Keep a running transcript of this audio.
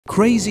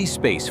Crazy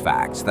space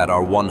facts that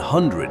are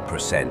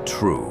 100%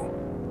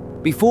 true.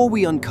 Before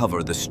we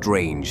uncover the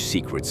strange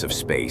secrets of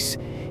space,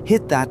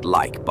 hit that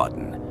like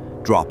button,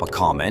 drop a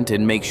comment,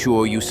 and make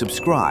sure you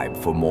subscribe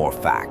for more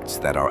facts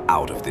that are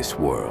out of this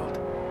world.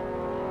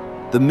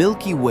 The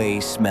Milky Way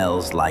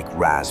smells like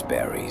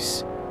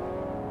raspberries.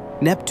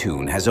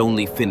 Neptune has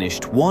only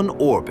finished one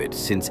orbit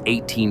since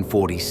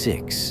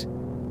 1846.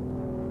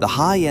 The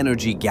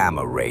high-energy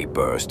gamma-ray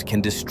burst can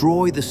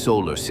destroy the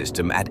solar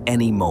system at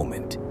any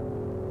moment.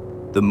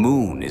 The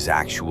moon is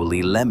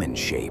actually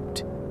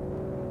lemon-shaped.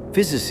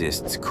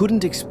 Physicists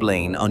couldn't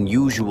explain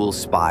unusual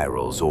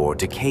spirals or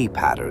decay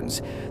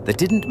patterns that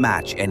didn't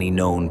match any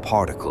known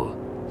particle.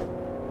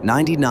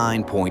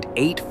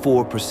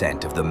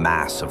 99.84% of the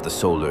mass of the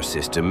solar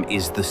system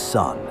is the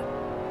Sun.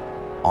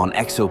 On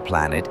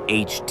exoplanet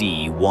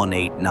HD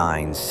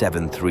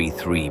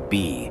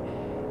 189733b,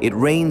 it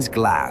rains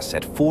glass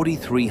at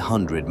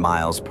 4,300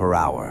 miles per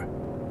hour.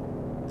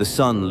 The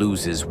Sun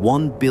loses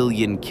 1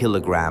 billion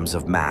kilograms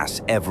of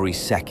mass every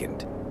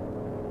second.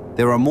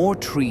 There are more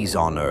trees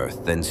on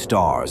Earth than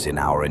stars in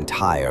our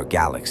entire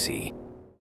galaxy.